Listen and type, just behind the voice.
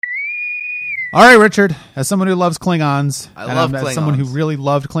All right, Richard, as someone who loves Klingons, Klingons. Someone who really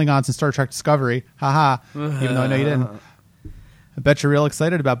loved Klingons in Star Trek Discovery, haha, even though I know you didn't, I bet you're real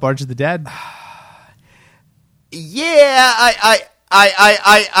excited about Barge of the Dead. Yeah,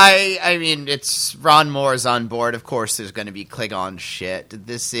 I mean, it's Ron Moore's on board. Of course, there's going to be Klingon shit.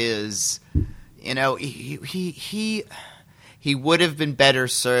 This is, he would have been better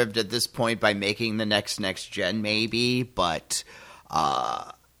served at this point by making the next gen, maybe. But,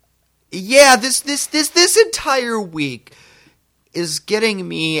 yeah, this entire week is getting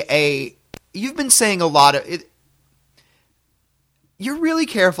me You've been saying a lot of it. You're really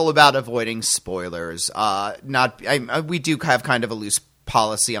careful about avoiding spoilers. We do have kind of a loose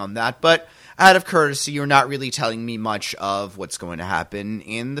policy on that, but out of courtesy, you're not really telling me much of what's going to happen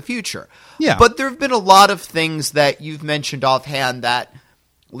in the future. Yeah. But there have been a lot of things that you've mentioned offhand that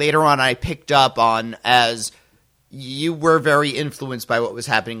later on I picked up on as you were very influenced by what was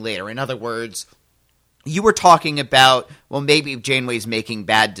happening later. In other words, you were talking about, well, maybe Janeway's making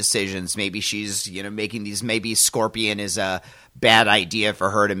bad decisions. Maybe she's, making these, maybe Scorpion is a bad idea for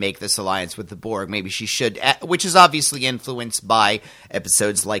her to make this alliance with the Borg. Maybe she should, which is obviously influenced by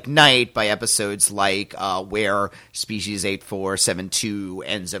episodes like Night, by episodes like where Species 8472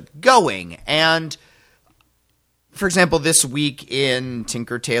 ends up going. And, for example, this week in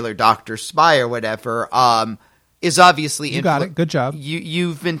Tinker Tailor Dr. Spy or whatever, is obviously... You got it. Good job.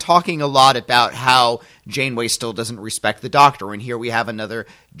 You've been talking a lot about how Janeway still doesn't respect the Doctor, and here we have another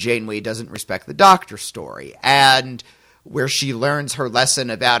Janeway doesn't respect the Doctor story. And where she learns her lesson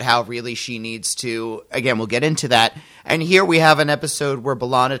about how really she needs to... Again, we'll get into that. And here we have an episode where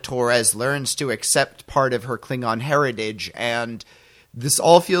B'Elanna Torres learns to accept part of her Klingon heritage, and this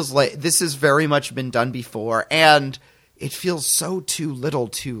all feels like... This has very much been done before, and it feels so too little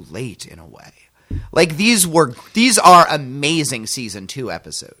too late in a way. Like, these are amazing season 2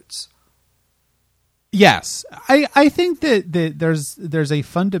 episodes. Yes. I think that there's a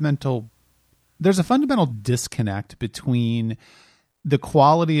fundamental disconnect between the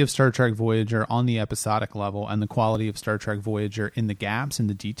quality of Star Trek Voyager on the episodic level and the quality of Star Trek Voyager in the gaps, in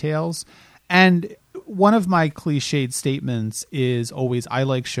the details. And one of my cliched statements is always, I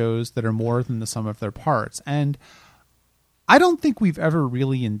like shows that are more than the sum of their parts. And I don't think we've ever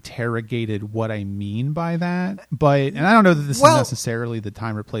really interrogated what I mean by that, and I don't know that this is necessarily the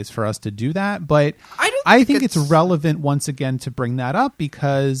time or place for us to do that, but I think it's relevant once again to bring that up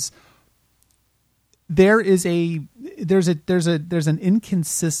because there's an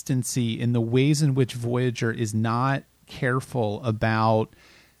inconsistency in the ways in which Voyager is not careful about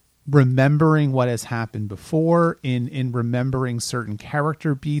remembering what has happened before, in remembering certain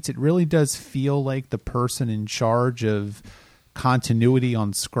character beats. It really does feel like the person in charge of continuity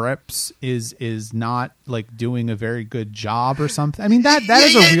on scripts is not like doing a very good job or something. I mean, that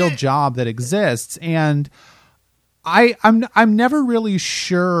is a real job that exists, and I'm never really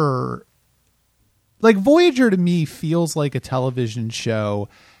sure. Like, Voyager to me feels like a television show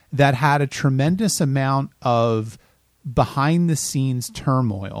that had a tremendous amount of behind the scenes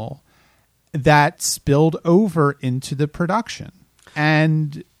turmoil that spilled over into the production.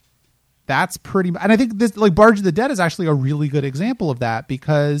 And that's and I think this, like, Barge of the Dead is actually a really good example of that,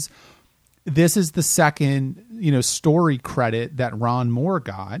 because this is the second, story credit that Ron Moore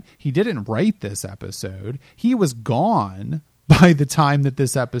got. He didn't write this episode. He was gone by the time that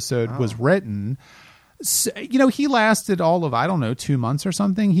this episode was written. So, he lasted all of, 2 months or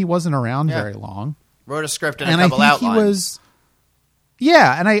something. He wasn't around very long. Wrote a script and a couple outlines.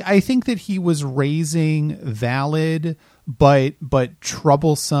 And I think that he was raising valid but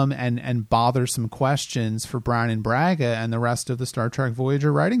troublesome and bothersome questions for Brown and Braga and the rest of the Star Trek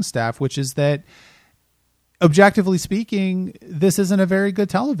Voyager writing staff, which is that, objectively speaking, this isn't a very good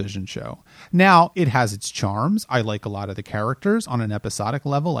television show. Now, it has its charms. I like a lot of the characters on an episodic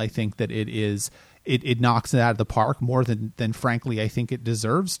level. I think that it knocks it out of the park more than frankly I think it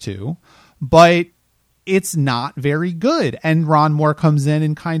deserves to. But it's not very good. And Ron Moore comes in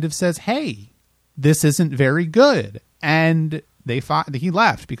and kind of says, hey, this isn't very good. And he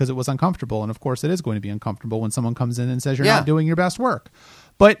left because it was uncomfortable. And of course it is going to be uncomfortable when someone comes in and says you're not doing your best work.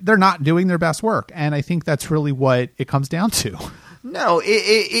 But they're not doing their best work. And I think that's really what it comes down to. No,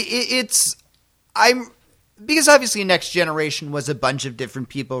 because obviously Next Generation was a bunch of different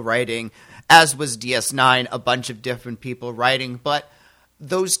people writing, as was DS9, a bunch of different people writing, but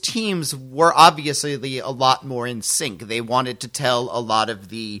those teams were obviously a lot more in sync. They wanted to tell a lot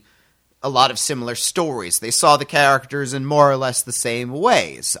of similar stories. They saw the characters in more or less the same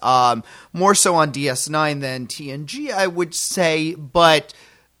ways. More so on DS9 than TNG, I would say, but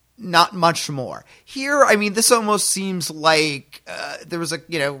not much more. Here, I mean, this almost seems like there was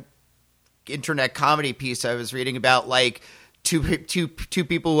internet comedy piece I was reading about, like two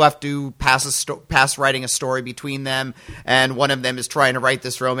people who have to pass writing a story between them, and one of them is trying to write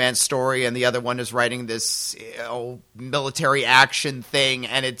this romance story, and the other one is writing this military action thing,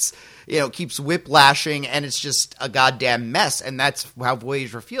 and it's keeps whiplashing, and it's just a goddamn mess. And that's how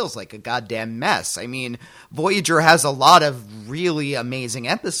Voyager feels, like a goddamn mess. I mean, Voyager has a lot of really amazing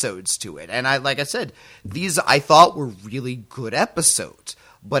episodes to it, and like I said, these I thought were really good episodes,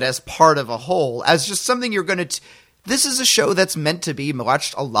 but as part of a whole, as just something you're going to this is a show that's meant to be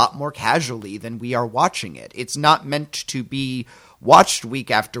watched a lot more casually than we are watching it. It's not meant to be watched week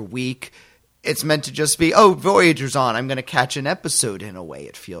after week. It's meant to just be, Voyager's on, I'm going to catch an episode, in a way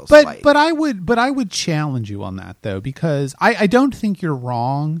it feels like. But I would challenge you on that, though, because I don't think you're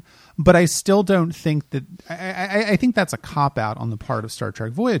wrong, but I still don't think that I think that's a cop-out on the part of Star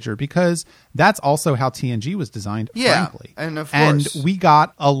Trek Voyager, because that's also how TNG was designed, frankly. And of course. And we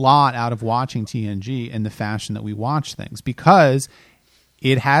got a lot out of watching TNG in the fashion that we watch things, because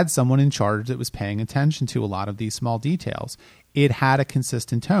it had someone in charge that was paying attention to a lot of these small details. It had a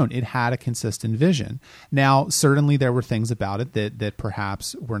consistent tone. It had a consistent vision. Now, certainly there were things about it that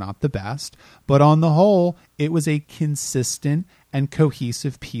perhaps were not the best, but on the whole, it was a consistent and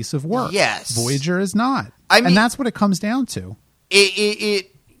cohesive piece of work. Yes. Voyager is not. And that's what it comes down to.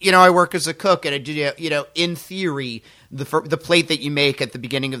 I work as a cook, and in theory, the plate that you make at the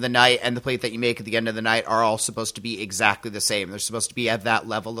beginning of the night and the plate that you make at the end of the night are all supposed to be exactly the same. They're supposed to be at that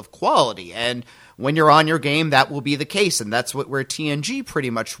level of quality. And when you're on your game, that will be the case. And that's where TNG pretty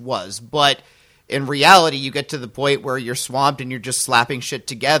much was. But in reality, you get to the point where you're swamped and you're just slapping shit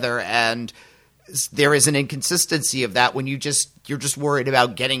together, and there is an inconsistency of that when you're just worried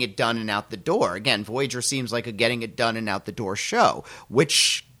about getting it done and out the door. Again, Voyager seems like a getting it done and out the door show,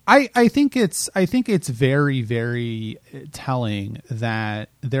 which I think it's very, very telling that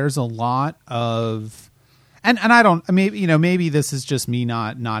there's a lot of, and I don't, maybe this is just me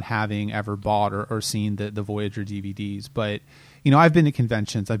not having ever bought or seen the Voyager DVDs, but I've been to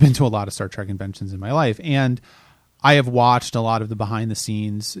conventions. I've been to a lot of Star Trek conventions in my life, and I have watched a lot of the behind the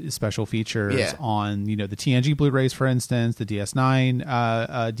scenes special features on, the TNG Blu-rays, for instance, the DS9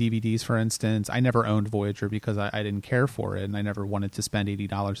 DVDs, for instance. I never owned Voyager because I didn't care for it, and I never wanted to spend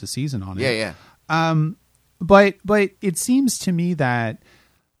 $80 a season on it. Yeah. But it seems to me that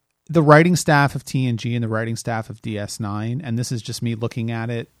the writing staff of TNG and the writing staff of DS9, and this is just me looking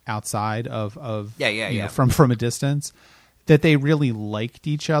at it outside of from a distance, that they really liked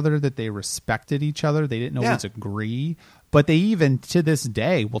each other, that they respected each other. They didn't always agree, but they even to this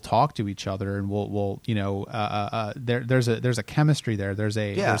day will talk to each other, and there's a chemistry there. There's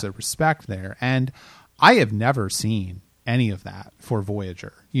a respect there, and I have never seen any of that for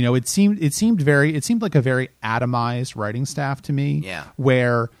Voyager. It seemed like a very atomized writing staff to me. Yeah.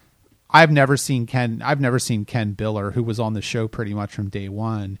 Where I've never seen Ken Biller, who was on the show pretty much from day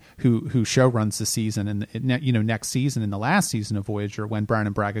one, who show runs the season and next season, in the last season of Voyager, when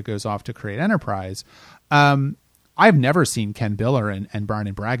Brian Braga goes off to create Enterprise. I've never seen Ken Biller and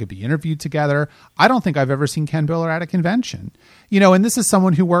Brian Braga be interviewed together. I don't think I've ever seen Ken Biller at a convention. And this is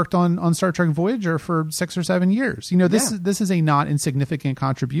someone who worked on Star Trek Voyager for 6 or 7 years. This is a not insignificant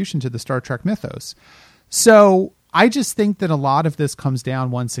contribution to the Star Trek mythos. So I just think that a lot of this comes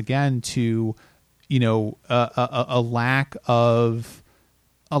down once again to, a lack of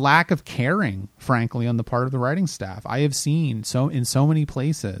caring, frankly, on the part of the writing staff. I have seen in so many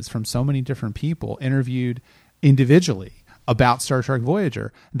places from so many different people interviewed individually about Star Trek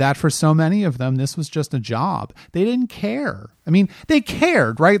Voyager that for so many of them, this was just a job. They didn't care. I mean, they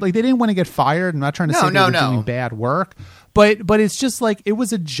cared, right? Like, they didn't want to get fired. I'm not trying to say they were doing bad work, but it's just like, it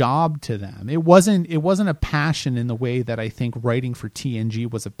was a job to them. It wasn't a passion in the way that I think writing for TNG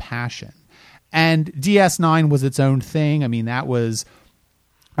was a passion. And DS9 was its own thing. I mean, that was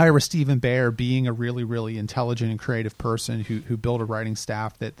Ira Stephen Bear being a really, really intelligent and creative person who built a writing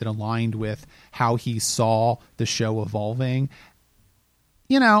staff that aligned with how he saw the show evolving.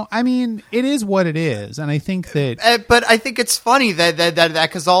 I mean, it is what it is. And I think that... But I think it's funny that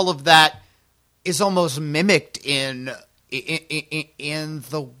because all of that is almost mimicked in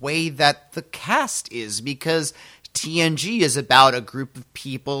the way that the cast is, because TNG is about a group of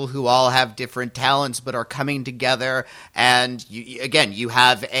people who all have different talents but are coming together, and you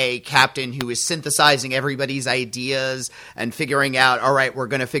have a captain who is synthesizing everybody's ideas and figuring out, all right, we're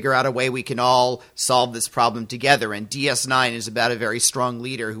going to figure out a way we can all solve this problem together. And DS9 is about a very strong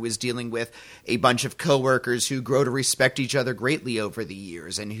leader who is dealing with a bunch of coworkers who grow to respect each other greatly over the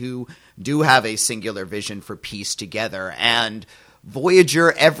years and who do have a singular vision for peace together. And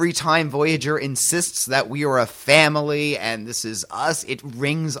Voyager, every time Voyager insists that we are a family and this is us, it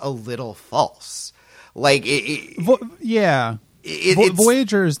rings a little false. Like, Voyager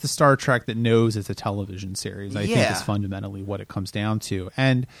is the Star Trek that knows it's a television series. I think is fundamentally what it comes down to.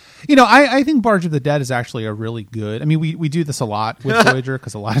 And, I think Barge of the Dead is actually a really good... I mean, we do this a lot with Voyager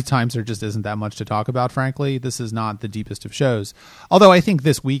because a lot of times there just isn't that much to talk about, frankly. This is not the deepest of shows. Although I think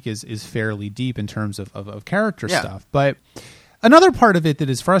this week is fairly deep in terms of character stuff. But... another part of it that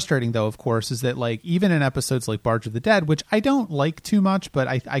is frustrating, though, of course, is that like even in episodes like Barge of the Dead, which I don't like too much, but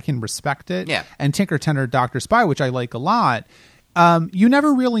I can respect it, and Tinker Tenor Dr. Spy, which I like a lot, you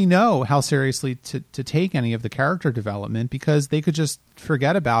never really know how seriously to take any of the character development because they could just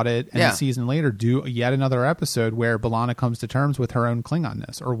forget about it and a season later do yet another episode where B'Elanna comes to terms with her own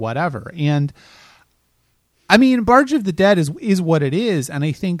Klingonness or whatever. And I mean, Barge of the Dead is what it is, and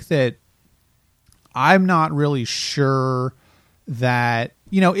I think that I'm not really sure that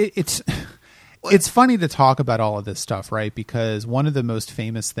it's funny to talk about all of this stuff, right? Because one of the most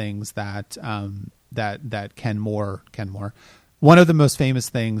famous things that one of the most famous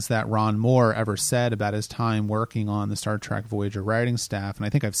things that Ron Moore ever said about his time working on the Star Trek Voyager writing staff, and I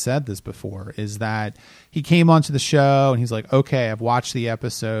think I've said this before, is that he came onto the show and he's like, okay, I've watched the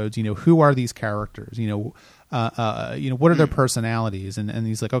episodes, who are these characters, what are their personalities, and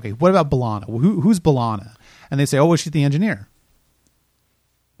he's like, okay, what about B'Elanna? Who's B'Elanna? And they say, oh, well, she's the engineer.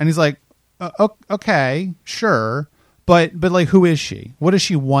 And he's like, okay, sure. But like, who is she? What does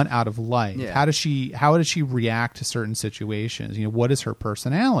she want out of life? Yeah. How does she react to certain situations? What is her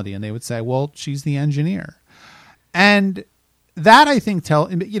personality? And they would say, well, she's the engineer. And that I think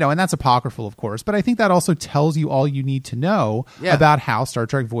and that's apocryphal, of course, but I think that also tells you all you need to know about how Star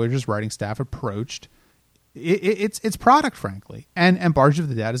Trek Voyager's writing staff approached its product, frankly. And Barge of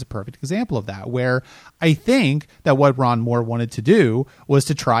the Dead is a perfect example of that, where I think that what Ron Moore wanted to do was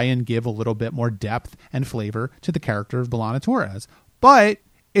to try and give a little bit more depth and flavor to the character of B'Elanna Torres. But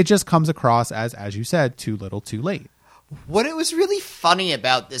it just comes across as you said, too little, too late. What it was really funny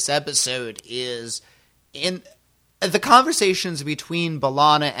about this episode is in the conversations between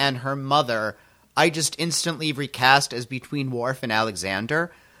B'Elanna and her mother, I just instantly recast as between Worf and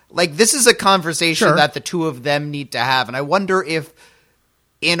Alexander. Like, this is a conversation that the two of them need to have. And I wonder if,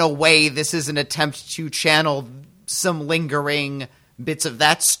 in a way, this is an attempt to channel some lingering bits of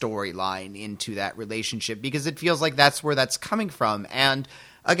that storyline into that relationship, because it feels like that's where that's coming from. And,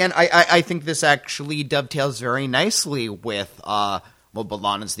 again, I think this actually dovetails very nicely with,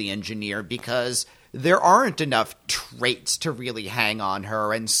 B'Elanna's the engineer, because there aren't enough traits to really hang on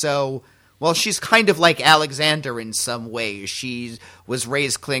her. And so... well, she's kind of like Alexander in some ways. She was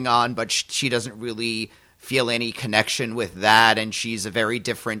raised Klingon, but she doesn't really feel any connection with that, and she's a very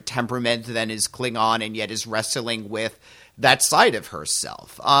different temperament than is Klingon, and yet is wrestling with that side of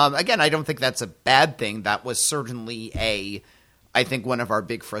herself. Again, I don't think that's a bad thing. That was certainly I think one of our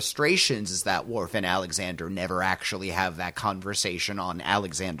big frustrations is that Worf and Alexander never actually have that conversation on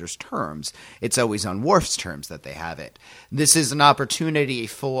Alexander's terms. It's always on Worf's terms that they have it. This is an opportunity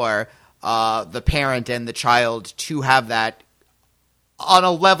for... the parent and the child to have that on a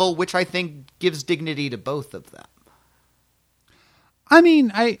level which I think gives dignity to both of them. I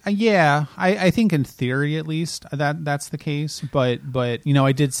mean, I think in theory at least that's the case. But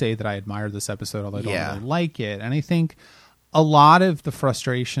I did say that I admire this episode, although I don't really like it. And I think a lot of the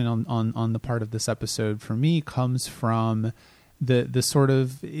frustration on the part of this episode for me comes from the sort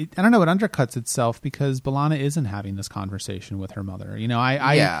of, I don't know, it undercuts itself because B'Elanna isn't having this conversation with her mother.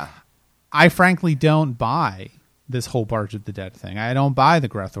 I frankly don't buy this whole Barge of the Dead thing. I don't buy the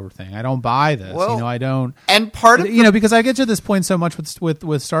Grethor thing. I don't buy this. Well, I don't. And part of because I get to this point so much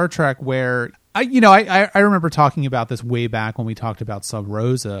with Star Trek where I remember talking about this way back when we talked about Sub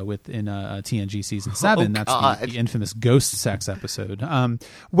Rosa in TNG season 7. That's the infamous ghost sex episode.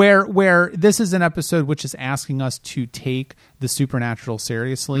 Where this is an episode which is asking us to take the supernatural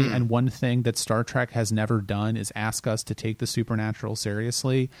seriously, and one thing that Star Trek has never done is ask us to take the supernatural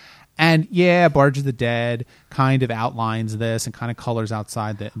seriously. And Barge of the Dead kind of outlines this and kind of colors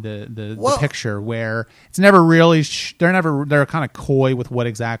outside the picture, where it's never really they're kind of coy with what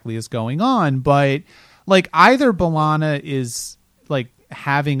exactly is going on. But like, either B'Elanna is like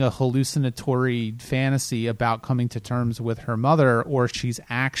having a hallucinatory fantasy about coming to terms with her mother, or she's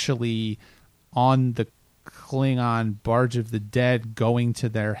actually on the Klingon Barge of the Dead going to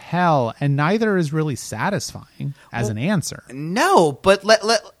their hell, and neither is really satisfying as an answer. No, but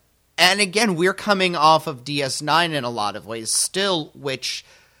and again, we're coming off of DS9 in a lot of ways still, which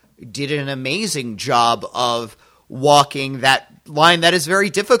did an amazing job of walking that line that is very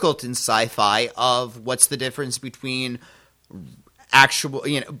difficult in sci-fi of what's the difference between actual,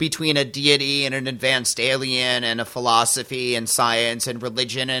 between a deity and an advanced alien and a philosophy and science and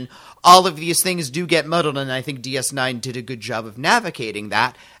religion, and all of these things do get muddled, and I think DS9 did a good job of navigating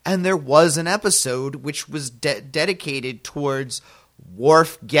that. And there was an episode which was dedicated towards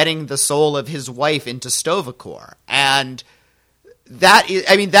Worf getting the soul of his wife into Sto-vo-kor, and that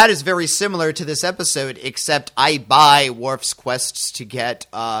is very similar to this episode, except I buy Worf's quests to get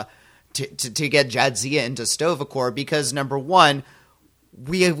to get Jadzia into Sto-vo-kor because, number one,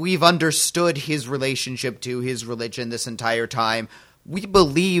 we've understood his relationship to his religion this entire time. We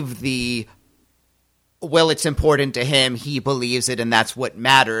believe it's important to him, he believes it, and that's what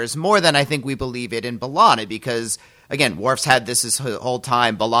matters, more than I think we believe it in B'Elanna, because, again, Worf's had this his whole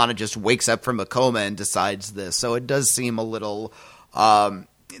time. B'Elanna just wakes up from a coma and decides this, so it does seem a little...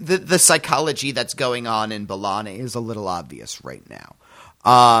 the psychology that's going on in B'Elanna is a little obvious right now.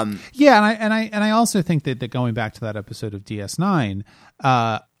 And I also think that going back to that episode of DS9,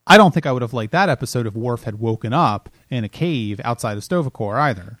 I don't think I would have liked that episode if Worf had woken up in a cave outside of Sto-vo-kor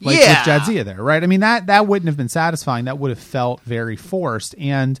either, with Jadzia there, right? I mean, that wouldn't have been satisfying. That would have felt very forced,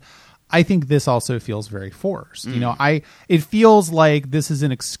 and I think this also feels very forced. It feels like this is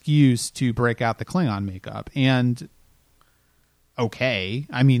an excuse to break out the Klingon makeup, and okay,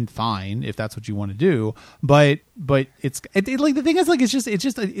 I mean, fine if that's what you want to do, but it's like, the thing is, like, it's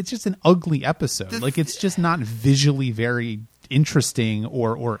just an ugly episode. Like, it's just not visually very interesting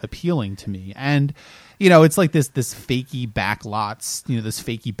or appealing to me. And it's like this fakey backlots, this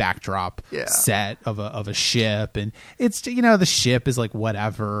fakey backdrop set of a ship, and it's the ship is like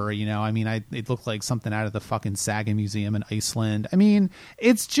whatever, I mean, it looked like something out of the fucking Saga Museum in Iceland. I mean,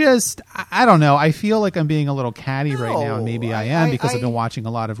 it's just, I don't know, I feel like I'm being a little catty right now, and maybe I am because I've been watching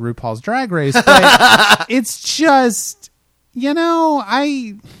a lot of RuPaul's Drag Race, but it's just, well,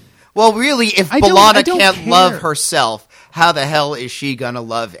 really, if B'Elanna can't love herself, how the hell is she gonna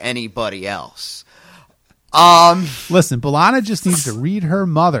love anybody else? Listen, B'Elanna just needs to read her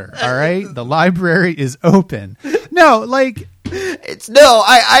mother. All right, the library is open. No, like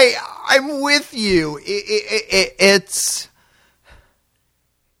I'm with you. It's.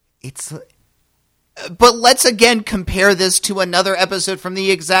 But let's again compare this to another episode from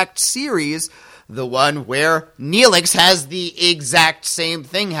the exact series, the one where Neelix has the exact same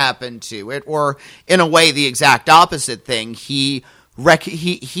thing happen to it, or in a way, the exact opposite thing.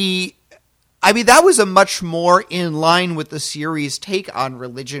 I mean, that was a much more in line with the series' take on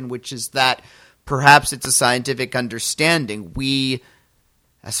religion, which is that perhaps it's a scientific understanding.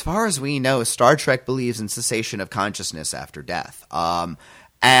 As far as we know, Star Trek believes in cessation of consciousness after death.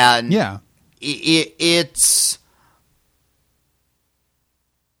 And yeah, it's...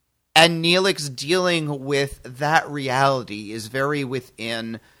 And Neelix dealing with that reality is very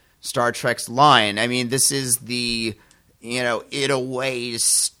within Star Trek's line. I mean, this is the, in a way,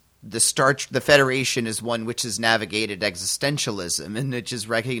 the Federation is one which has navigated existentialism, and it just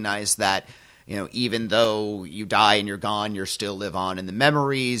recognized that, even though you die and you're gone, you still live on in the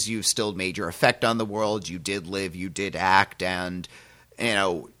memories, you've still made your effect on the world, you did live, you did act, and,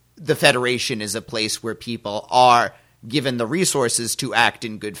 the Federation is a place where people are given the resources to act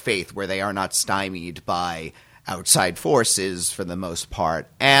in good faith, where they are not stymied by outside forces for the most part.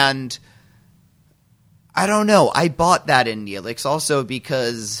 And I don't know, I bought that in Neelix also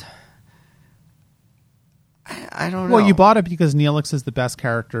because I don't know. Well, you bought it because Neelix is the best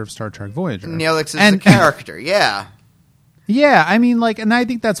character of Star Trek Voyager. Neelix is the character, yeah. Yeah, I mean, like, and I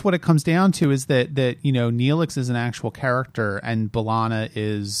think that's what it comes down to, is that Neelix is an actual character and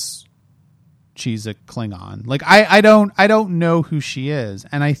B'Elanna she's a Klingon. Like, I don't know who she is,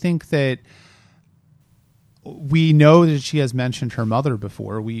 and I think that we know that she has mentioned her mother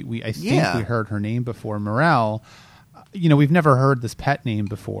before. I think we heard her name before, Morel. We've never heard this pet name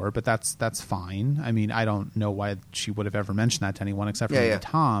before, but that's fine. I mean, I don't know why she would have ever mentioned that to anyone except for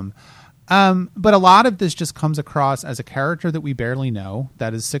Tom. But a lot of this just comes across as a character that we barely know.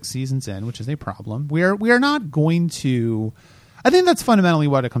 That is 6 seasons in, which is a problem. We are not going to. I think that's fundamentally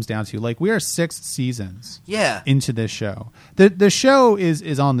what it comes down to. Like, we are 6 seasons into this show. The show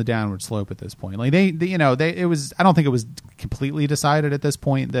is on the downward slope at this point. Like, it was, I don't think it was completely decided at this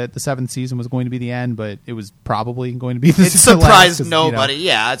point that the 7th season was going to be the end, but it was probably going to be the It surprised nobody,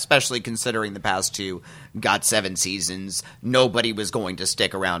 especially considering the past 2 got 7 seasons. Nobody was going to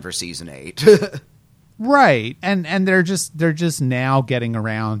stick around for season 8. Right, and they're just now getting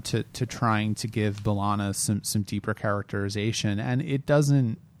around to trying to give B'Elanna some deeper characterization, and it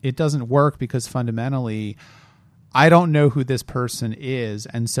doesn't work because fundamentally, I don't know who this person is,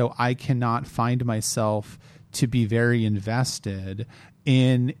 and so I cannot find myself to be very invested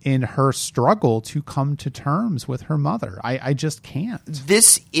in her struggle to come to terms with her mother. I just can't.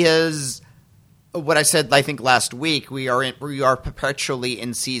 This is what I said, I think, last week. We are perpetually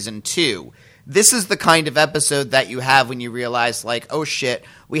in season 2. This is the kind of episode that you have when you realize, like, oh shit,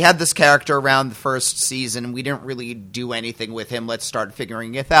 we had this character around the first season. We didn't really do anything with him. Let's start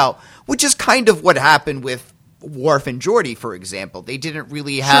figuring it out, which is kind of what happened with Worf and Geordi, for example. They didn't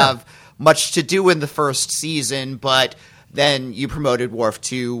really have much to do in the first season, but then you promoted Worf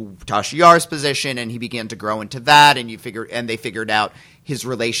to Tasha Yar's position, and he began to grow into that, and they figured out his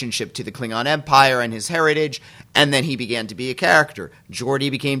relationship to the Klingon Empire and his heritage, and then he began to be a character. Geordi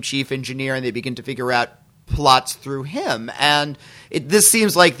became chief engineer, and they began to figure out plots through him. And this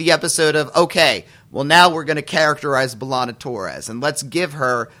seems like the episode of, okay, well, now we're going to characterize B'Elanna Torres, and let's give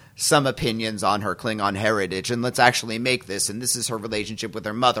her some opinions on her Klingon heritage, and let's actually make this, and this is her relationship with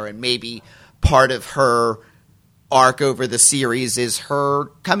her mother, and maybe part of her arc over the series is her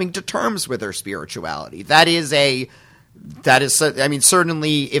coming to terms with her spirituality. I mean,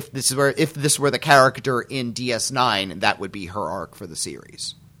 certainly if this were the character in DS9, that would be her arc for the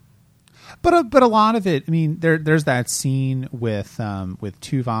series. But a lot of it, I mean, there's that scene with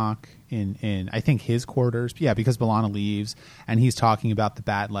Tuvok in I think his quarters, because B'Elanna leaves and he's talking about the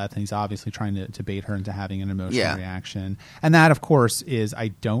Bat'leth, and he's obviously trying to bait her into having an emotional reaction. And that, of course, I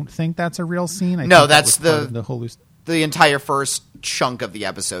don't think that's a real scene. That's the entire first chunk of the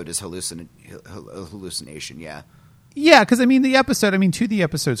episode is hallucination. Yeah, because, I mean, to the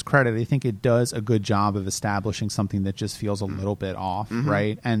episode's credit, I think it does a good job of establishing something that just feels a little bit off,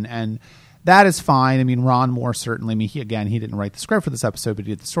 right? And that is fine. I mean, Ron Moore certainly, I mean, he didn't write the script for this episode, but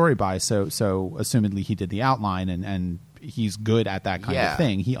he did the story by, so assumedly he did the outline, and he's good at that kind of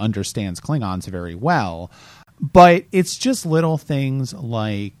thing. He understands Klingons very well. But it's just little things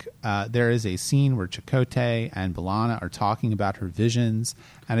like there is a scene where Chakotay and B'Elanna are talking about her visions,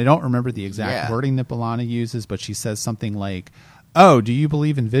 and I don't remember the exact wording that B'Elanna uses, but she says something like, "Oh, do you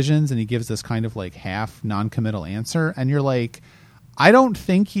believe in visions?" And he gives this kind of like half non-committal answer, and you're like, I don't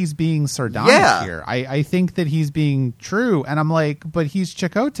think he's being sardonic here. I think that he's being true, and I'm like, but he's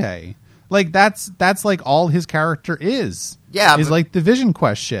Chakotay. Like that's like all his character is. Is like the Vision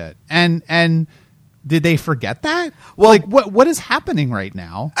Quest shit, and. Did they forget that? Well, like what is happening right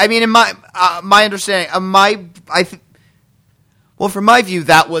now? I mean, in my understanding, from my view,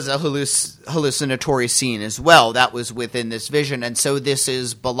 that was a hallucinatory scene as well. That was within this vision, and so this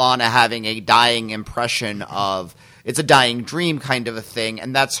is B'Elanna having a dying impression of, it's a dying dream kind of a thing,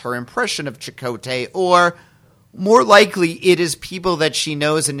 and that's her impression of Chakotay, or more likely, it is people that she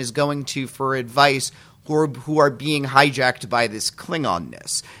knows and is going to for advice who are being hijacked by this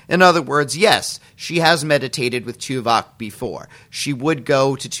Klingonness. In other words, yes, she has meditated with Tuvok before. She would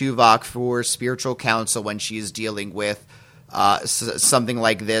go to Tuvok for spiritual counsel when she is dealing with something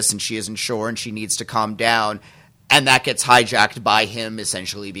like this and she isn't sure and she needs to calm down, and that gets hijacked by him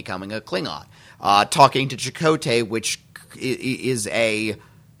essentially becoming a Klingon. Talking to Chakotay, which is a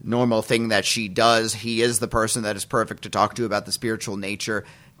normal thing that she does. He is the person that is perfect to talk to about the spiritual nature.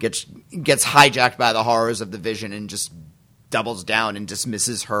 Gets hijacked by the horrors of the vision and just doubles down and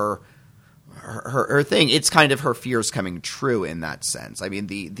dismisses her thing. It's kind of her fears coming true in that sense. I mean,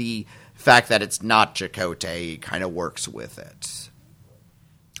 the fact that it's not Chakotay kind of works with it.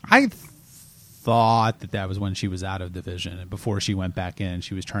 I thought that was when she was out of the vision, and before she went back in,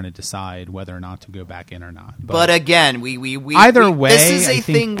 she was trying to decide whether or not to go back in or not. But again, we either way, this is a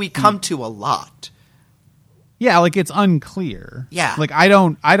thing we come to a lot. Yeah, like it's unclear. Yeah. Like I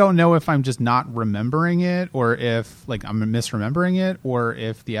don't know if I'm just not remembering it, or if like I'm misremembering it, or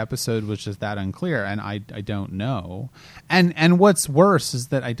if the episode was just that unclear, and I don't know. And what's worse is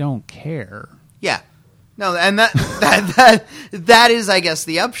that I don't care. Yeah. No, and that is, I guess,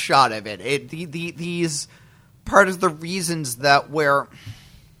 the upshot of it. These part of the reasons that we're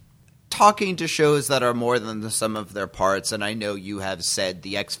talking to shows that are more than the sum of their parts, and I know you have said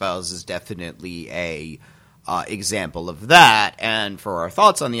the X-Files is definitely a example of that. And for our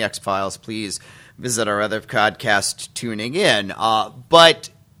thoughts on the X-Files, please visit our other podcast, Tuning In. But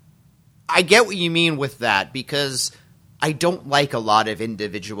I get what you mean with that, because I don't like a lot of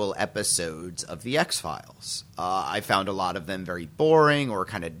individual episodes of the X-Files. I found a lot of them very boring or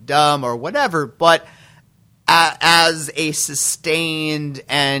kind of dumb or whatever, but as a sustained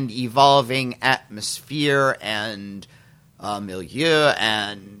and evolving atmosphere and milieu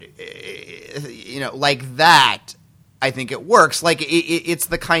and, like that, I think it works. Like, it's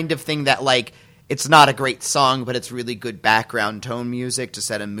the kind of thing that, like, it's not a great song, but it's really good background tone music to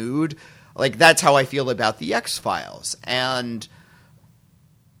set a mood. Like, that's how I feel about the X-Files. And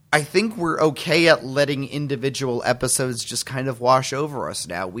I think we're okay at letting individual episodes just kind of wash over us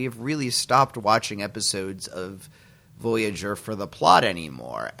now. We have really stopped watching episodes of Voyager for the plot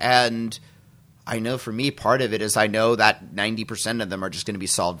anymore. And I know for me, part of it is I know that 90% of them are just going to be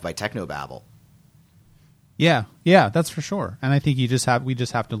solved by technobabble. Yeah, that's for sure. And I think we just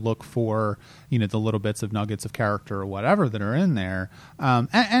have to look for, the little bits of nuggets of character or whatever that are in there.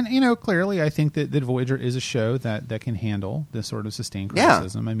 And clearly I think that Voyager is a show that can handle this sort of sustained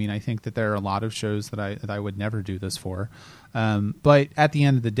criticism. I mean, I think that there are a lot of shows that I would never do this for. But at the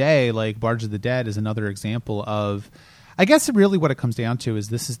end of the day, like Barge of the Dead is another example of, I guess really what it comes down to is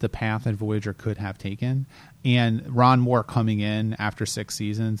this is the path that Voyager could have taken. And Ron Moore coming in after 6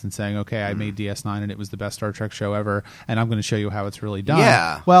 seasons and saying, okay, I made DS9 and it was the best Star Trek show ever, and I'm going to show you how it's really done.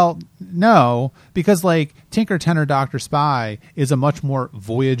 Yeah. Well, no, because like Tinker, Tenor, Dr. Spy is a much more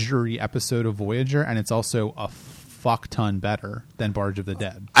Voyager-y episode of Voyager, and it's also a fuck ton better than Barge of the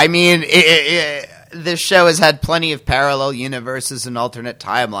Dead. I mean, this show has had plenty of parallel universes and alternate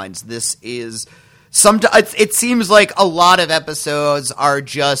timelines. This is... it seems like a lot of episodes are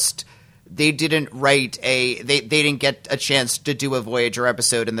just... They didn't they didn't get a chance to do a Voyager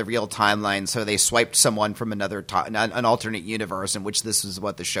episode in the real timeline, so they swiped someone from an alternate universe in which this is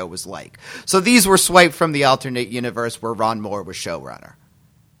what the show was like. So these were swiped from the alternate universe where Ron Moore was showrunner.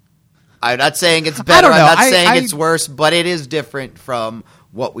 I'm not saying it's better, I'm not saying it's worse, but it is different from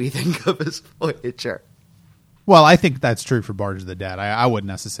what we think of as Voyager. Well, I think that's true for Barge of the Dead. I wouldn't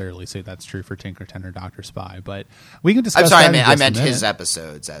necessarily say that's true for Tinker, Tenor, Dr. Spy, but we can discuss that. I meant his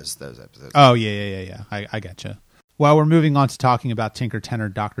episodes as those episodes. Oh, yeah. I gotcha. Well, we're moving on to talking about Tinker, Tenor,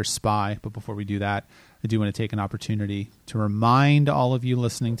 Dr. Spy, but before we do that, I do want to take an opportunity to remind all of you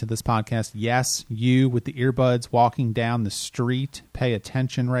listening to this podcast, yes, you with the earbuds walking down the street, pay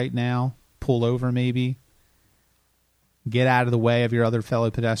attention right now, pull over maybe. Get out of the way of your other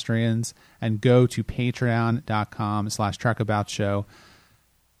fellow pedestrians and go to patreon.com/trekaboutshow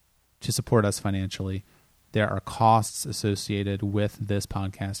to support us financially. There are costs associated with this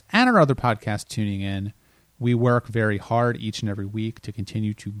podcast and our other podcasts tuning in. We work very hard each and every week to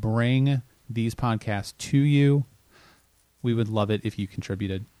continue to bring these podcasts to you. We would love it if you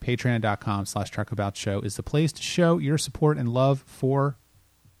contributed. Patreon.com/trekaboutshow is the place to show your support and love for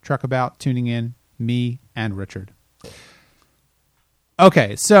Trekabout, tuning in, me, and Richard.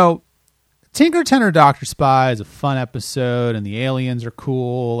 Okay, so Tinker, Tenor, Dr. Spy is a fun episode, and the aliens are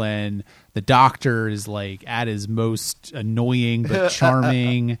cool, and the Doctor is like at his most annoying but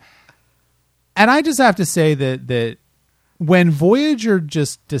charming. And I just have to say that when Voyager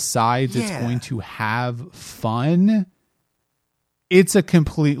just decides it's going to have fun, it's a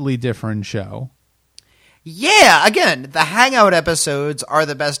completely different show. Yeah, again, the Hangout episodes are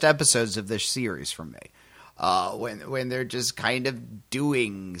the best episodes of this series for me. When they're just kind of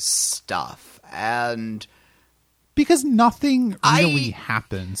doing stuff, and because nothing really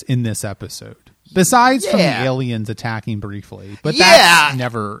happens in this episode besides from the aliens attacking briefly, but that's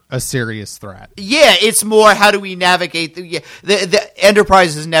never a serious threat. Yeah, it's more how do we navigate the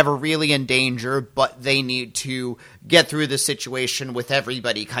Enterprise is never really in danger, but they need to get through the situation with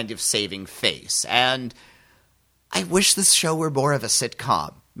everybody kind of saving face. And I wish this show were more of a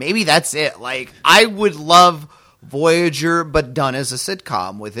sitcom. Maybe that's it. Like, I would love Voyager, but done as a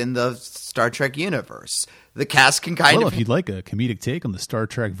sitcom within the Star Trek universe. The cast can kind of... Well, if you'd like a comedic take on the Star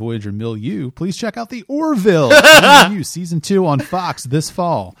Trek Voyager milieu, please check out the Orville milieu, Season 2 on Fox this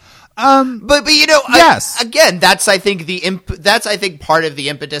fall. But yes. Again, that's I think part of the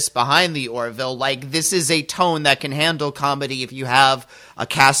impetus behind the Orville. Like, this is a tone that can handle comedy if you have a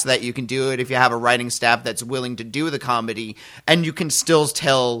cast that you can do it, if you have a writing staff that's willing to do the comedy, and you can still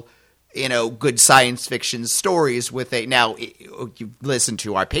tell good science fiction stories with a... Now, you listen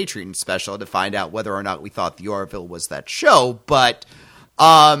to our Patreon special to find out whether or not we thought the Orville was that show, but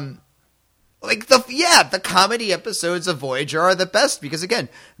the comedy episodes of Voyager are the best because, again,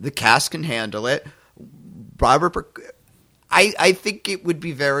 the cast can handle it. I think it would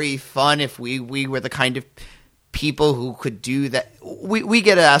be very fun if we were the kind of people who could do that. We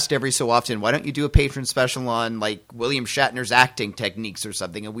get asked every so often, why don't you do a patron special on like William Shatner's acting techniques or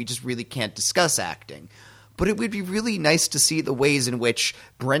something, and we just really can't discuss acting. But it would be really nice to see the ways in which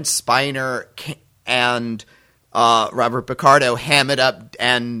Brent Spiner and Robert Picardo ham it up,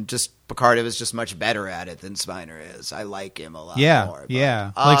 and just Picardo is just much better at it than Spiner is. I like him a lot more.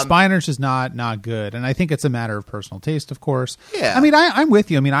 But, like Spiner's just not good, and I think it's a matter of personal taste, of course. Yeah. I mean, I'm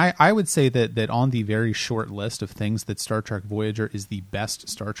with you. I mean, I would say that on the very short list of things that Star Trek Voyager is the best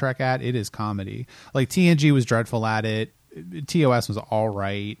Star Trek at, it is comedy. Like TNG was dreadful at it. TOS was all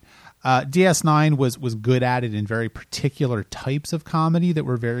right. DS9 was good at it in very particular types of comedy that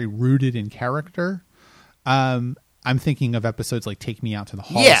were very rooted in character. I'm thinking of episodes like Take Me Out to the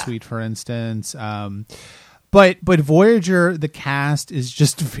Hall Suite, for instance. But Voyager, the cast is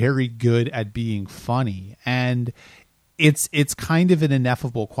just very good at being funny, and it's kind of an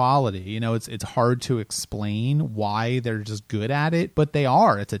ineffable quality. You know, it's hard to explain why they're just good at it, but they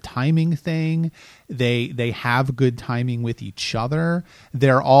are. It's a timing thing. They have good timing with each other.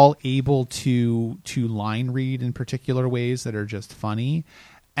 They're all able to line read in particular ways that are just funny.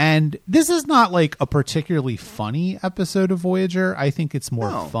 And this is not like a particularly funny episode of Voyager. I think it's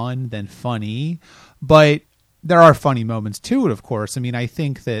more fun than funny, but there are funny moments to it, of course. I mean, I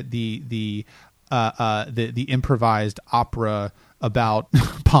think that the improvised opera about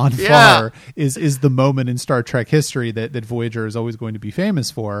Pon farr is the moment in Star Trek history that Voyager is always going to be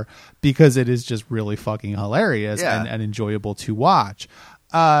famous for, because it is just really fucking hilarious and enjoyable to watch.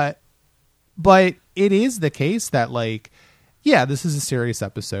 But it is the case that, like, yeah, this is a serious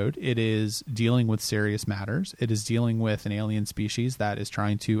episode. It is dealing with serious matters. It is dealing with an alien species that is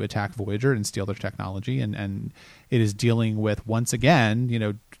trying to attack Voyager and steal their technology. And it is dealing with, once again, you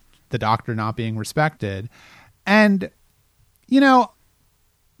know, the Doctor not being respected. And, you know,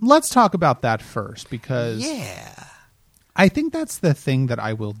 let's talk about that first, because I think that's the thing that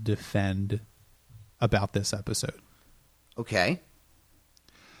I will defend about this episode. Okay.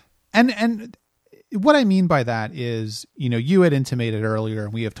 And what I mean by that is, you know, you had intimated earlier,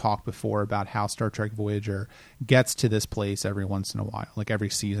 and we have talked before about how Star Trek Voyager gets to this place every once in a while, like every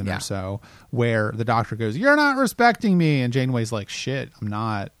season or so, where the Doctor goes, "You're not respecting me," and Janeway's like, "Shit, I'm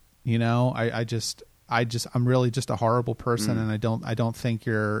not." You know, I'm really just a horrible person, and I don't think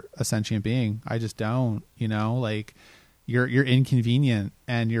you're a sentient being. I just don't. You know, like, you're inconvenient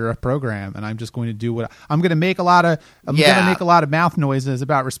and you're a program, and I'm just going to do what I'm going to make a lot of mouth noises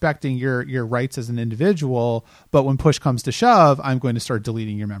about respecting your rights as an individual, but when push comes to shove, I'm going to start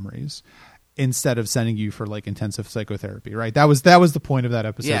deleting your memories instead of sending you for like intensive psychotherapy. Right? That was the point of that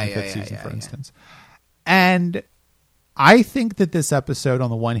episode in the fifth season, for instance. And I think that this episode, on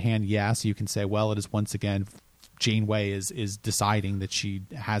the one hand, yes, you can say, well, it is once again Janeway is deciding that she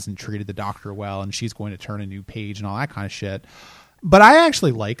hasn't treated the Doctor well, and she's going to turn a new page and all that kind of shit. But I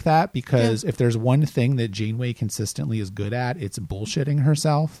actually like that, because if there's one thing that Janeway consistently is good at, it's bullshitting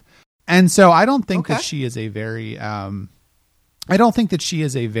herself. And so I don't think that she is a very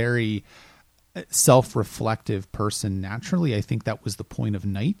self-reflective person naturally. I think that was the point of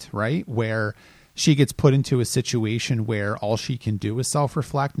Night, right? Where she gets put into a situation where all she can do is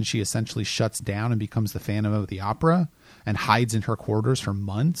self-reflect, and she essentially shuts down and becomes the Phantom of the Opera and hides in her quarters for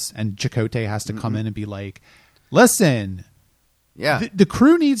months. And Chakotay has to come in and be like, listen, the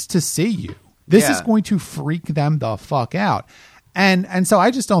crew needs to see you. This is going to freak them the fuck out. And so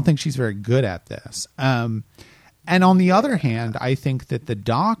I just don't think she's very good at this. And on the other hand, I think that the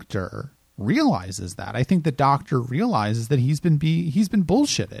Doctor realizes that. I think the Doctor realizes that he's been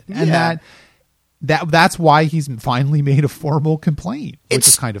bullshitted, and that's why he's finally made a formal complaint, which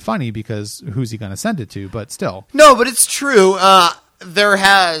is kind of funny, because who's he going to send it to? But still. No, but it's true. There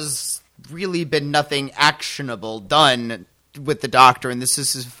has really been nothing actionable done with the Doctor, and this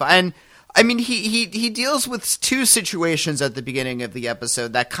is fun. I mean, he deals with two situations at the beginning of the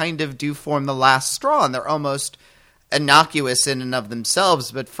episode that kind of do form the last straw, and they're almost innocuous in and of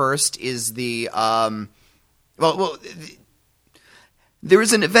themselves. But first is the there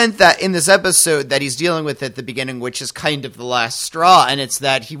is an event that in this episode that he's dealing with at the beginning, which is kind of the last straw, and it's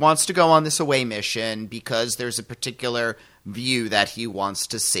that he wants to go on this away mission because there's a particular view that he wants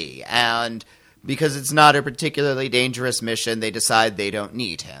to see. And because it's not a particularly dangerous mission, they decide they don't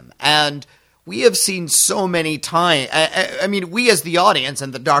need him. And we have seen so many times, I mean, we as the audience,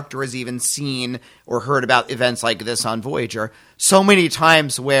 and the Doctor has even seen or heard about events like this on Voyager, so many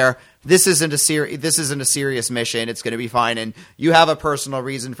times where this isn't a serious mission, it's going to be fine, and you have a personal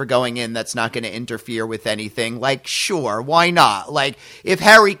reason for going in that's not going to interfere with anything. Like, sure, why not? Like, if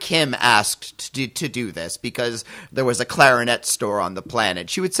Harry Kim asked to do this because there was a clarinet store on the planet,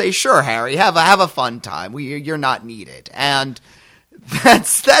 she would say, sure, Harry, have a fun time. You're not needed. And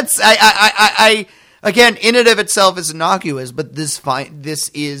that's again, in and of itself is innocuous, but this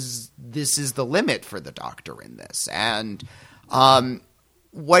is the limit for the Doctor in this. And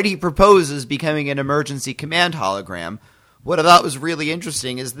what he proposes becoming an emergency command hologram, what I thought was really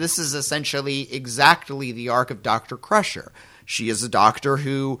interesting is this is essentially exactly the arc of Dr. Crusher. She is a doctor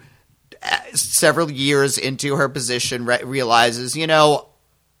who, several years into her position, realizes, you know,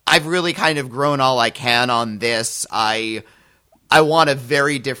 I've really kind of grown all I can on this. I want a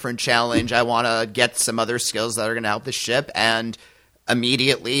very different challenge. I want to get some other skills that are going to help the ship. And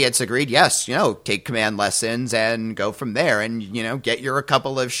immediately it's agreed, yes, take command lessons and go from there and, get your a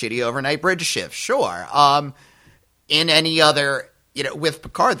couple of shitty overnight bridge shifts. Sure. In any other, with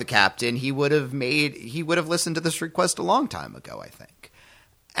Picard, the captain, he would have listened to this request a long time ago, I think.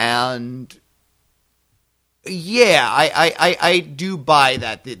 And yeah, I do buy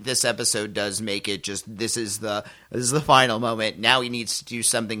that this episode does make it just, this is the final moment. Now he needs to do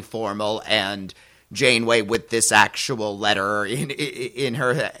something formal, and Janeway with this actual letter in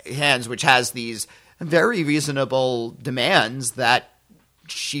her hands, which has these very reasonable demands that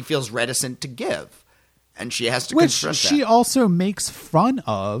she feels reticent to give, and she has to confront that. Which she also makes fun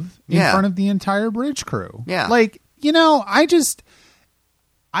of in front of the entire bridge crew. Yeah. Like,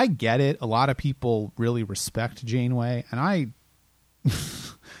 I get it. A lot of people really respect Janeway, and I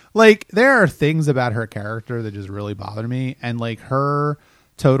like, there are things about her character that just really bother me, and like her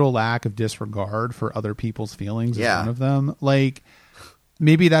total lack of disregard for other people's feelings is one of them. Like,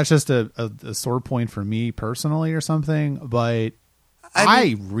 maybe that's just a sore point for me personally or something, but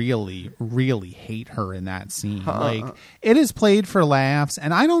I really, really hate her in that scene. Like, it is played for laughs,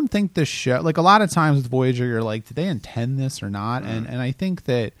 and I don't think the show, like, a lot of times with Voyager, you're like, did they intend this or not? And I think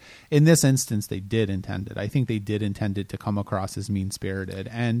that in this instance, they did intend it. I think they did intend it to come across as mean-spirited.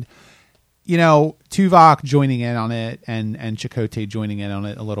 And, Tuvok joining in on it and Chakotay joining in on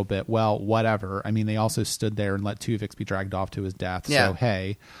it a little bit, well, whatever. I mean, they also stood there and let Tuvix be dragged off to his death. Yeah. So,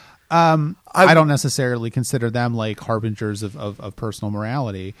 hey. I don't necessarily consider them like harbingers of personal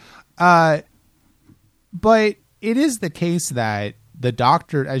morality. But it is the case that the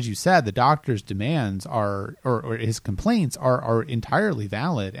doctor, as you said, the doctor's demands are, or his complaints are entirely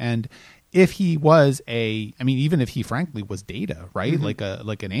valid. And if he was even if he frankly was Data, right? Mm-hmm.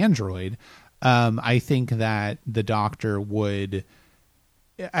 Like an android, I think that the doctor would,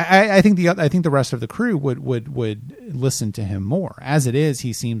 I think the rest of the crew would listen to him more. As it is,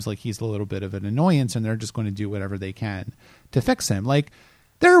 he seems like he's a little bit of an annoyance, and they're just going to do whatever they can to fix him. Like,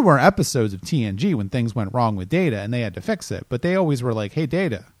 there were episodes of TNG when things went wrong with Data and they had to fix it, but they always were like, "Hey,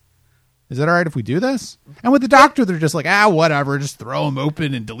 Data, is it all right if we do this?" And with the doctor, they're just like, whatever, just throw him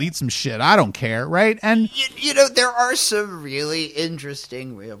open and delete some shit. I don't care, right? And there are some really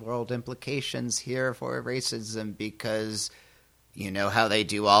interesting real world implications here for racism, because how they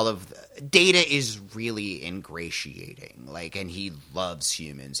do all of Data is really ingratiating, like, and he loves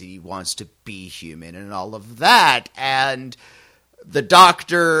humans. He wants to be human and all of that. And the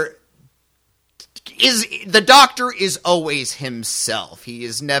doctor is always himself. He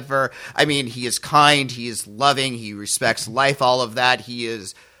is never, he is kind, he is loving, he respects life, all of that. He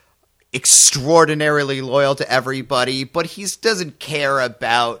is extraordinarily loyal to everybody, but he doesn't care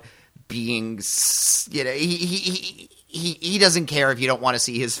about being, he doesn't care if you don't want to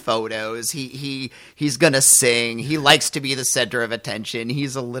see his photos. He's gonna sing. He likes to be the center of attention.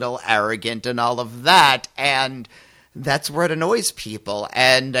 He's a little arrogant and all of that, and that's where it annoys people.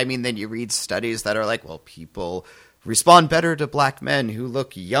 And then you read studies that are like, well, people respond better to black men who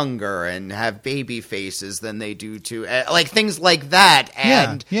look younger and have baby faces than they do to like things like that.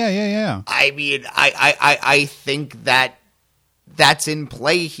 And yeah. I think that that's in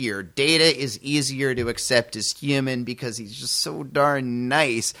play here. Data is easier to accept as human because he's just so darn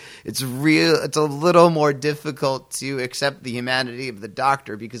nice. It's a little more difficult to accept the humanity of the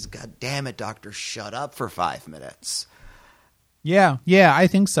doctor because, god damn it, doctor, shut up for 5 minutes. Yeah, I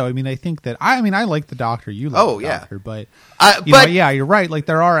think so. I think that I like the doctor. You like the doctor, but you're right. Like,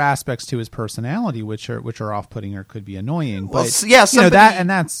 there are aspects to his personality which are off-putting or could be annoying. But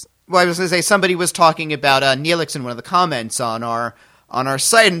that's. Well, I was going to say, somebody was talking about Neelix in one of the comments on our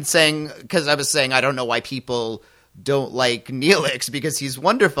site, and saying, because I was saying I don't know why people don't like Neelix because he's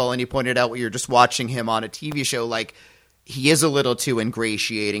wonderful, and he pointed out, you're just watching him on a TV show, like, he is a little too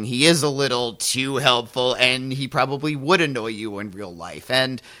ingratiating, he is a little too helpful, and he probably would annoy you in real life.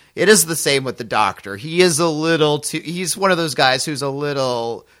 And it is the same with the doctor. He is he's one of those guys who's a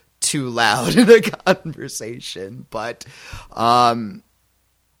little too loud in a conversation, but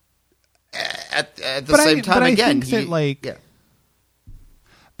at the same time, again,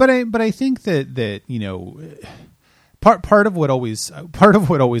 But I think that part of what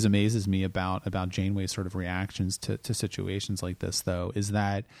always amazes me about Janeway's sort of reactions to situations like this, though, is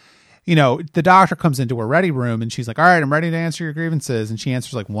that the doctor comes into her ready room and she's like, "All right, I'm ready to answer your grievances," and she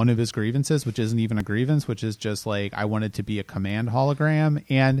answers like one of his grievances, which isn't even a grievance, which is just like, "I wanted to be a command hologram."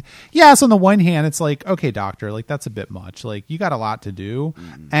 And yes, on the one hand, it's like, okay, doctor, like, that's a bit much. Like, you got a lot to do,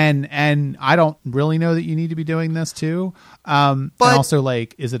 and I don't really know that you need to be doing this too. But and also,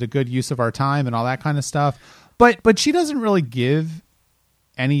 like, is it a good use of our time and all that kind of stuff? But she doesn't really give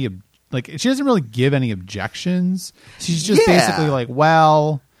any like, she doesn't really give any objections. She's just Yeah. basically like,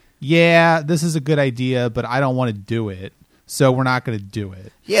 well, yeah, this is a good idea, but I don't want to do it, so we're not going to do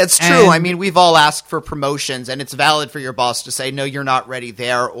it. Yeah, it's true. And- I mean, we've all asked for promotions, and it's valid for your boss to say, no, you're not ready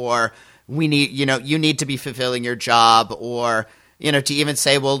there, or you need to be fulfilling your job, or, to even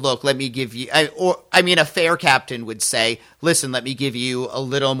say, well, look, let me give you, a fair captain would say, listen, let me give you a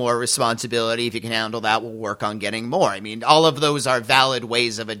little more responsibility. If you can handle that, we'll work on getting more. I mean, all of those are valid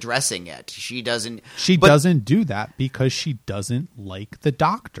ways of addressing it. She doesn't do that because she doesn't like the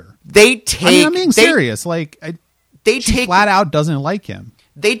Doctor. I'm being serious. Like, she flat out doesn't like him.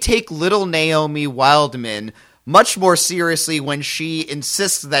 They take little Naomi Wildman much more seriously when she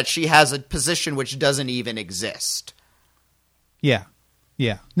insists that she has a position which doesn't even exist. Yeah.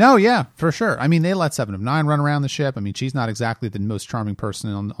 Yeah. No, yeah, for sure. I mean, they let 7 of 9 run around the ship. I mean, she's not exactly the most charming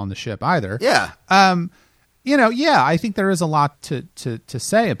person on the ship either. Yeah. I think there is a lot to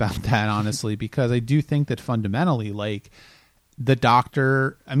say about that, honestly, because I do think that fundamentally, like, the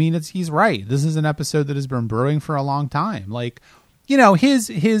Doctor, I mean, he's right. This is an episode that has been brewing for a long time. Like,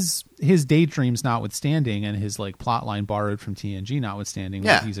 his daydreams notwithstanding, and his like plot line borrowed from TNG notwithstanding,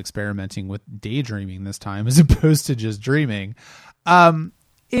 yeah. Like, he's experimenting with daydreaming this time as opposed to just dreaming.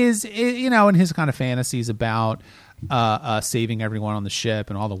 Is and his kind of fantasies about saving everyone on the ship,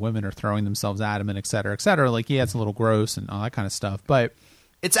 and all the women are throwing themselves at him, and et cetera, et cetera. Like, yeah, it's a little gross and all that kind of stuff, but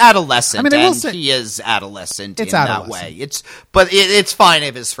it's adolescent. I mean, and he is adolescent in adolescent. that way. It's fine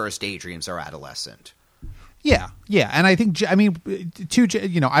if his first daydreams are adolescent. Yeah, and I think, I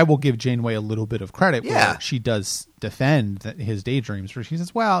will give Janeway a little bit of credit where she does defend his daydreams, where she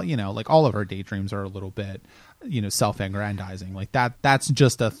says, well, like, all of her daydreams are a little bit, self-aggrandizing. Like, that's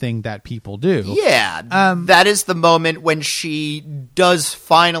just a thing that people do. Yeah, that is the moment when she does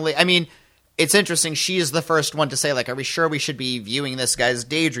finally, I mean, it's interesting, she is the first one to say, like, are we sure we should be viewing this guy's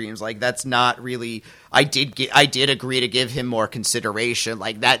daydreams? Like, that's not really, I did agree to give him more consideration.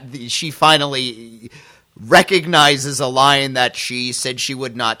 Like, that, she finally recognizes a line that she said she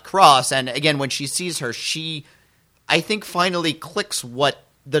would not cross. And again, when she sees her, she, I think, finally clicks what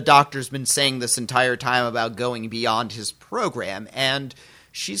the Doctor's been saying this entire time about going beyond his program. And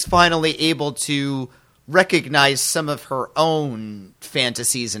she's finally able to recognize some of her own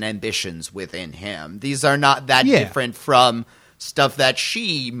fantasies and ambitions within him. These are not that different from stuff that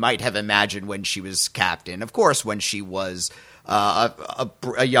she might have imagined when she was captain. Of course, when she was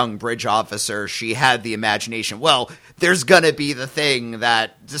a young bridge officer, she had the imagination, well, there's gonna be the thing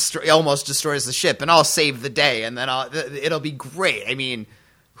that almost destroys the ship, and I'll save the day, and then it'll be great. I mean,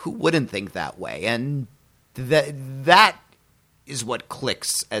 who wouldn't think that way? And that is what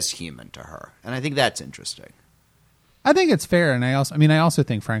clicks as human to her, and I think that's interesting. I think it's fair, and I also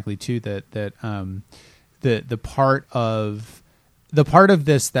think, frankly, too, that the part of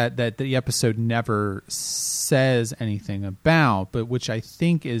this that the episode never says anything about, but which I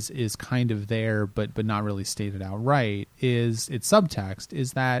think is kind of there, but not really stated outright, is its subtext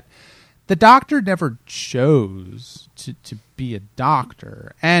is that the Doctor never chose to be a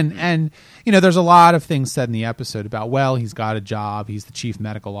doctor, and there's a lot of things said in the episode about, well, he's got a job, he's the chief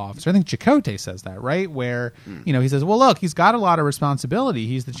medical officer. I think Chakotay says that, right? Where he says, well, look, he's got a lot of responsibility.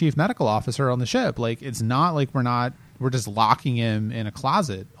 He's the chief medical officer on the ship. Like, it's not like we're just locking him in a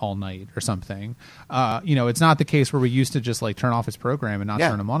closet all night or something. It's not the case where we used to just like turn off his program and not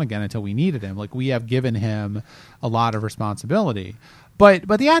turn him on again until we needed him. Like, we have given him a lot of responsibility.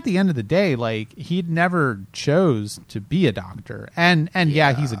 But at the end of the day, like, he never chose to be a doctor. And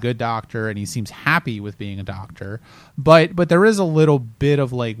he's a good doctor, and he seems happy with being a doctor. But there is a little bit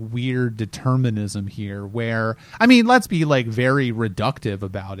of like weird determinism here where, I mean, let's be like very reductive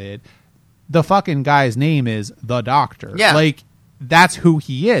about it. The fucking guy's name is the Doctor. Yeah. Like, that's who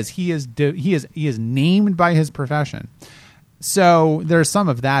he is. He is named by his profession. So there's some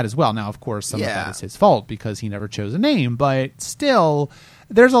of that as well. Now, of course, some of that is his fault because he never chose a name, but still,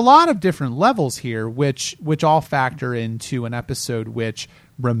 there's a lot of different levels here, which all factor into an episode which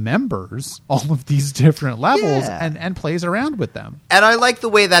remembers all of these different levels and plays around with them. And I like the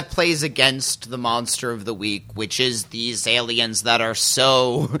way that plays against the monster of the week, which is these aliens that are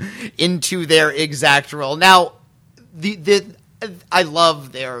so into their exact role. Now, I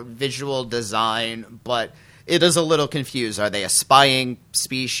love their visual design, but it is a little confused. Are they a spying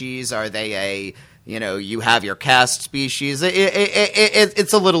species? Are they you have your caste species?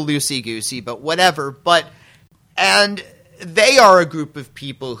 It's a little loosey-goosey, but whatever. And they are a group of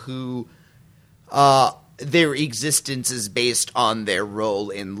people who their existence is based on their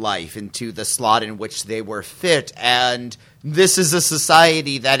role in life, into the slot in which they were fit, and this is a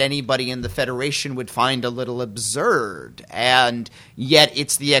society that anybody in the Federation would find a little absurd, and yet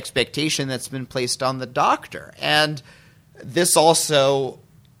it's the expectation that's been placed on the Doctor. And this also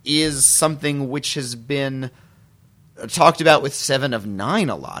is something which has been talked about with Seven of Nine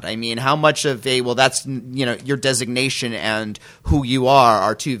a lot. I mean, how much of that's, your designation and who you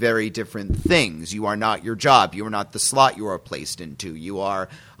are two very different things. You are not your job. You are not the slot you are placed into. You are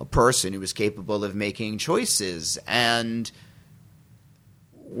a person who is capable of making choices, and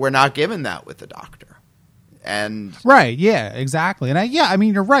we're not given that with the Doctor. And right, yeah, exactly. And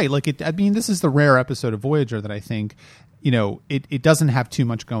you're right. This is the rare episode of Voyager that I think, it doesn't have too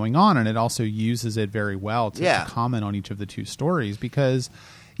much going on, and it also uses it very well to comment on each of the two stories because,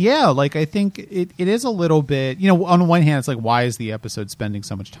 I think it is a little bit, on one hand, it's like, why is the episode spending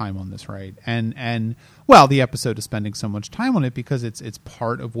so much time on this, right? And the episode is spending so much time on it because it's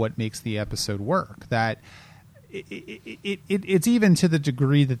part of what makes the episode work. That it's even to the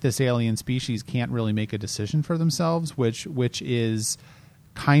degree that this alien species can't really make a decision for themselves, which is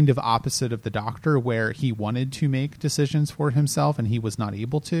kind of opposite of the Doctor, where he wanted to make decisions for himself and he was not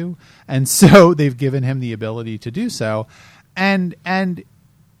able to, and so they've given him the ability to do so. And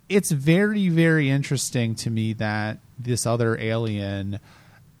it's very, very interesting to me that this other alien,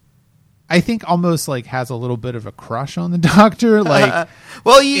 I think, almost has a little bit of a crush on the Doctor.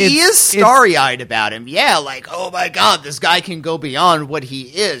 He is starry-eyed about him. Yeah, oh my God, this guy can go beyond what he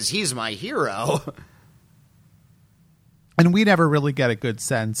is. He's my hero. And we never really get a good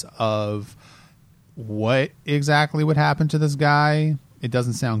sense of what exactly would happen to this guy. It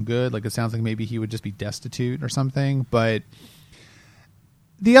doesn't sound good. It sounds like maybe he would just be destitute or something. But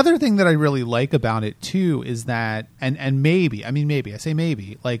the other thing that I really like about it too is that, and maybe, I say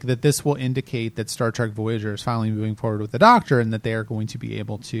maybe, that this will indicate that Star Trek Voyager is finally moving forward with the Doctor and that they are going to be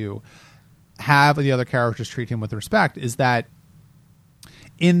able to have the other characters treat him with respect, is that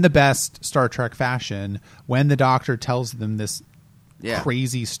in the best Star Trek fashion, when the Doctor tells them this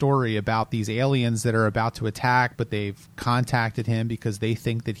crazy story about these aliens that are about to attack, but they've contacted him because they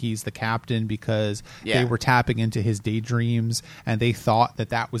think that he's the captain because they were tapping into his daydreams and they thought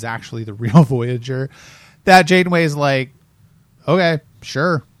that was actually the real Voyager, that Janeway is like, okay,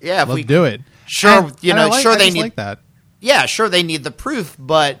 sure. Yeah, let's do it. Sure, they need that. Yeah, sure, they need the proof,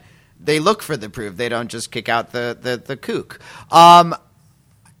 but they look for the proof. They don't just kick out the kook.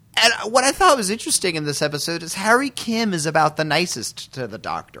 And what I thought was interesting in this episode is Harry Kim is about the nicest to the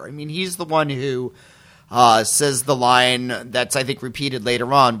Doctor. I mean, he's the one who says the line that's, I think, repeated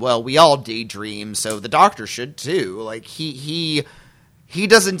later on, well, we all daydream, so the Doctor should too. He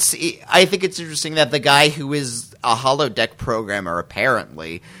doesn't see... I think it's interesting that the guy who is a holodeck programmer,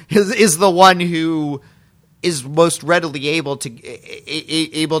 apparently, is the one who is most readily able to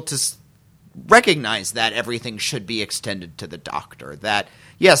recognize that everything should be extended to the Doctor. That,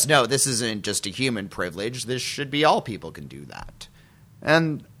 yes, no, this isn't just a human privilege. This should be all people can do that.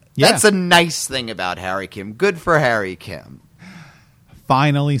 And that's a nice thing about Harry Kim. Good for Harry Kim.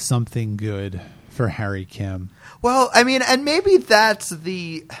 Finally something good for Harry Kim. Well, and maybe that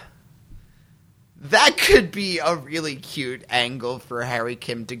could be a really cute angle for Harry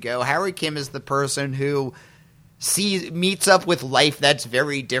Kim to go. Harry Kim is the person who meets up with life that's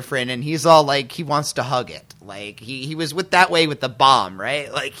very different, and he's all he wants to hug it. He was that way with the bomb, right?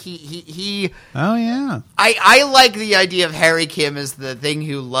 He oh yeah. I like the idea of Harry Kim as the thing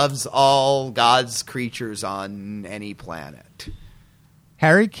who loves all God's creatures on any planet.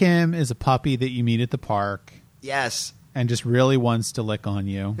 Harry Kim is a puppy that you meet at the park. Yes. And just really wants to lick on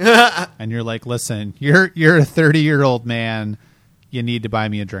you. And you're like, listen, you're a 30-year-old man. You need to buy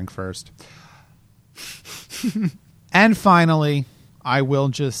me a drink first. And finally, I will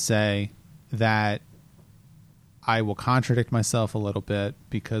just say that I will contradict myself a little bit,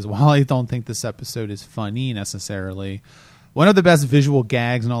 because while I don't think this episode is funny necessarily, one of the best visual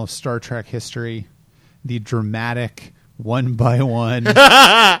gags in all of Star Trek history, the dramatic one by one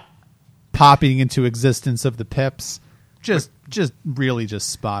popping into existence of the Pips, just really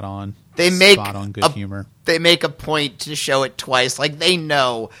spot on. Spot on good humor. They make a point to show it twice. They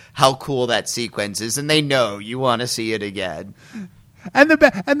know how cool that sequence is, and they know you want to see it again. And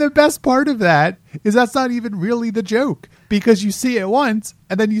the best part of that is that's not even really the joke, because you see it once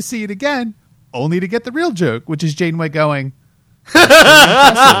and then you see it again, only to get the real joke, which is Janeway going,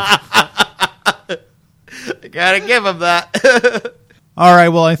 "That's impressive." I gotta give him that. All right,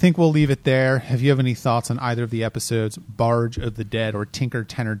 well, I think we'll leave it there. If you have any thoughts on either of the episodes, Barge of the Dead or Tinker,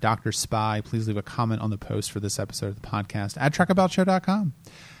 Tenor, Dr. Spy, please leave a comment on the post for this episode of the podcast at truckaboutshow.com.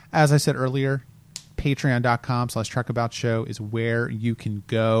 As I said earlier, patreon.com/truckaboutshow is where you can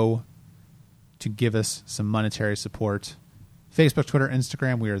go to give us some monetary support Facebook, Twitter,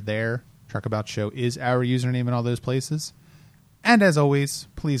 Instagram, we are there. Truck About Show is our username in all those places. And as always,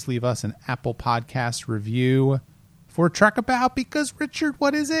 please leave us an Apple Podcast review for Truck About, because, Richard,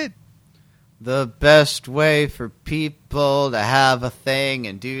 what is it? The best way for people to have a thing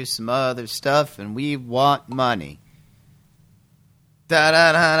and do some other stuff, and we want money.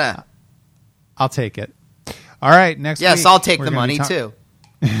 Da-da-da-da. I'll take it. All right, next week. Yes, I'll take the money, too.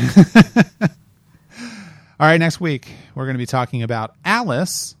 All right, next week, we're going to be talking about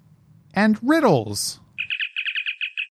Alice and riddles.